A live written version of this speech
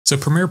So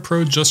Premiere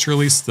Pro just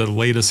released the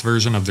latest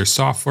version of their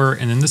software,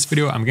 and in this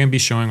video, I'm going to be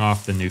showing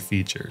off the new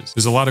features.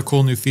 There's a lot of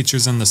cool new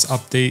features in this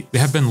update. They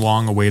have been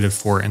long awaited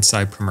for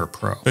inside Premiere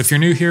Pro. But if you're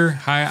new here,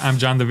 hi, I'm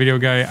John the Video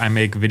Guy. I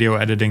make video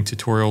editing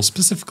tutorials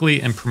specifically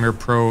in Premiere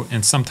Pro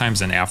and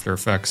sometimes in After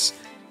Effects.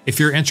 If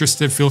you're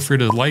interested, feel free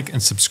to like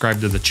and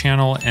subscribe to the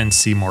channel and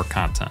see more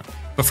content.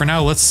 But for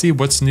now, let's see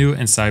what's new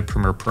inside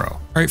Premiere Pro.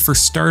 All right, for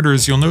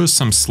starters, you'll notice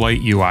some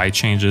slight UI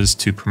changes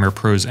to Premiere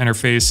Pro's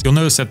interface. You'll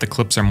notice that the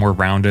clips are more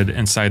rounded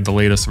inside the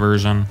latest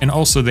version. And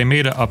also they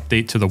made an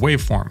update to the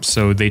waveforms,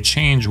 so they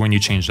change when you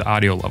change the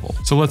audio level.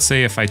 So let's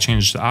say if I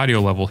change the audio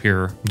level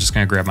here, I'm just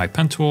gonna grab my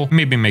pen tool,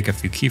 maybe make a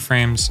few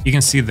keyframes. You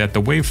can see that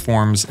the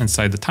waveforms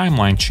inside the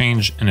timeline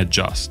change and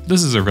adjust.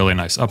 This is a really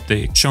nice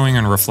update, showing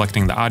and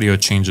reflecting the audio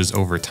changes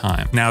over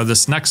time. Now,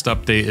 this next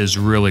update is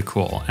really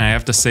cool. And I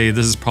have to say,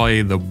 this is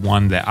probably the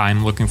one that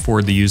I'm looking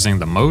forward to using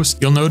the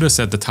most. You'll notice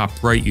at the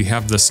top right, you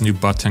have this new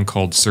button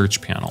called Search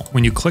Panel.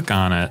 When you click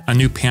on it, a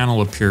new panel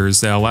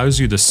appears that allows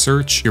you to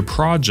search your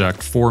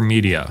project for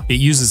media. It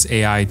uses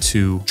AI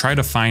to try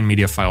to find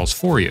media files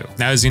for you.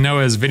 Now, as you know,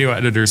 as video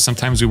editors,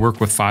 sometimes we work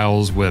with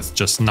files with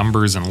just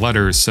numbers and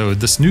letters. So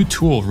this new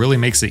tool really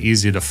makes it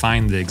easy to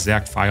find the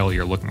exact file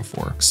you're looking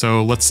for.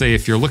 So let's say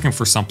if you're looking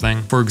for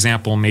something, for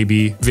example,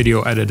 maybe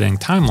video editing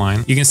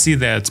timeline, you can see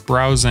that it's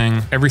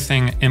browsing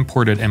everything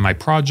imported in my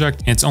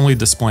project, and it's only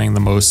displaying the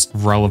most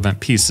relevant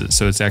pieces.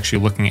 So it's actually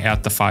looking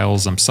at the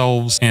files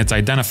themselves, and it's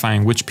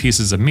identifying which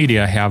pieces of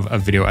media have a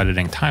video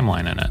editing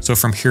timeline in it. So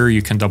from here,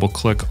 you can double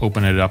click,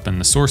 open it up in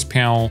the source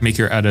panel, make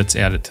your edits,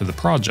 add it to the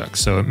project.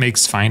 So it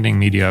makes finding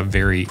media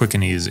very quick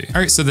and easy.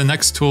 All right, so the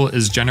next tool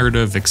is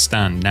Generative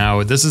Extend.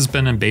 Now, this has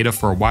been in beta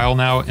for a while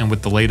now, and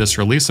with the latest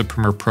release of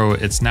Premiere Pro,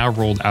 it's now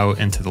rolled out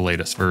into the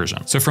latest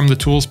version. So from the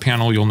tools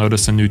panel, you'll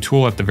notice a new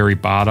tool at the very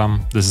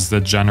bottom. This is the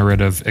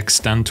Generative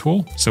Extend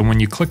tool. So when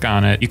you click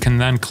on it, you can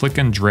then click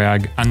and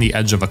drag on the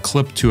edge of a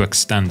clip to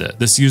extend it.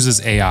 This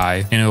uses AI,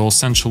 and it will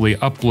essentially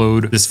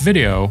upload this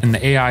video, and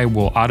the AI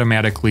will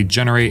automatically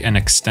generate and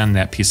extend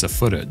that piece of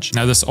footage.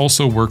 Now, this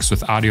also works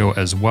with audio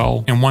as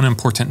well. And one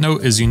important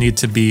note is you need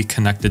to be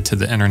connected to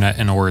the internet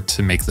in order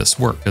to make this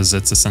work, because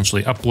it's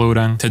essentially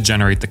uploading to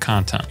generate the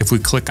content. If we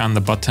click on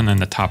the button in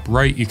the top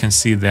right, you can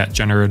see that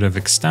Generative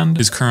Extend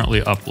is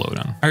currently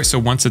uploading. All right, so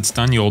once it's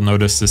done, you'll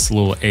notice this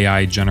little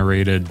AI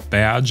generated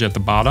badge at the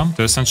bottom.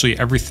 So essentially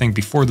everything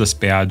before this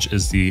badge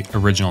is the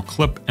original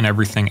clip, and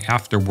everything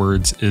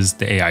afterwards is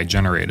the AI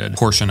generated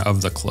portion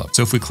of the clip.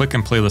 So if we click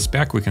and play this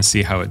back, we can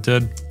see how it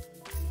did.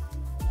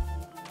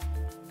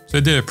 So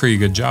they did a pretty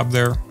good job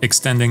there,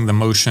 extending the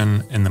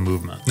motion and the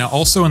movement. Now,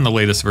 also in the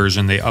latest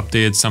version, they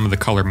updated some of the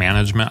color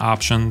management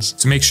options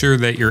to make sure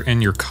that you're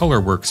in your color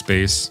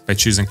workspace by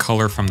choosing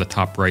color from the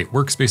top right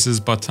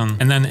workspaces button.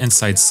 And then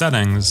inside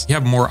settings, you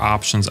have more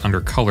options under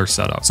color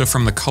setup. So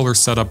from the color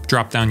setup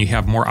drop down, you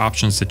have more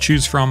options to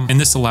choose from. And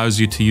this allows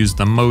you to use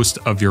the most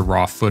of your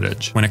raw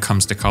footage when it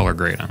comes to color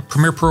grading.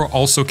 Premiere Pro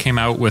also came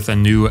out with a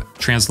new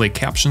translate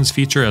captions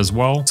feature as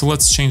well. So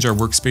let's change our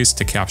workspace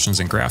to captions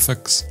and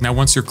graphics. Now,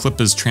 once your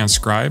clip is transcribed,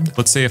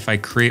 let's say if I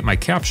create my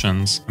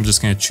captions, I'm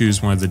just going to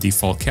choose one of the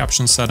default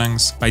caption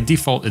settings. By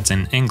default, it's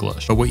in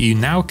English. But what you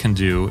now can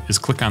do is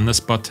click on this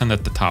button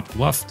at the top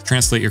left,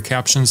 translate your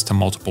captions to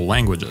multiple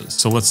languages.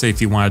 So let's say if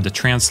you wanted to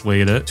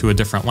translate it to a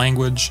different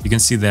language, you can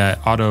see that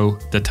auto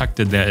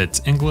detected that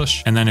it's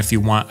English. And then if you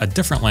want a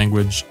different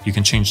language, you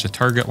can change the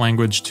target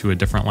language to a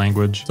different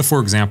language. So for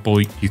example,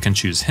 you can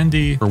choose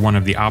Hindi for one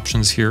of the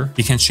options here.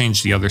 You can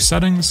change the other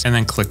settings and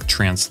then click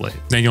translate.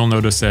 Then you'll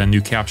notice that a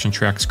new caption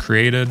track's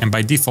created, and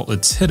by default,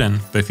 it's hidden,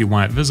 but if you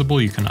want it visible,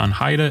 you can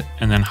unhide it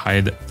and then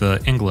hide the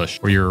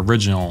English or your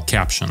original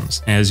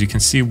captions. And as you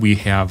can see, we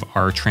have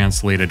our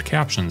translated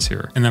captions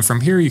here. And then from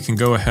here, you can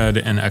go ahead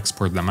and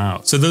export them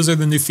out. So those are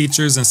the new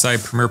features inside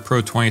Premiere Pro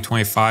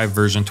 2025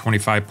 version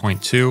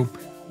 25.2.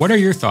 What are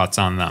your thoughts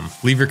on them?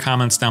 Leave your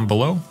comments down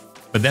below.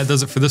 But that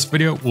does it for this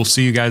video. We'll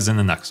see you guys in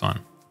the next one.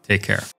 Take care.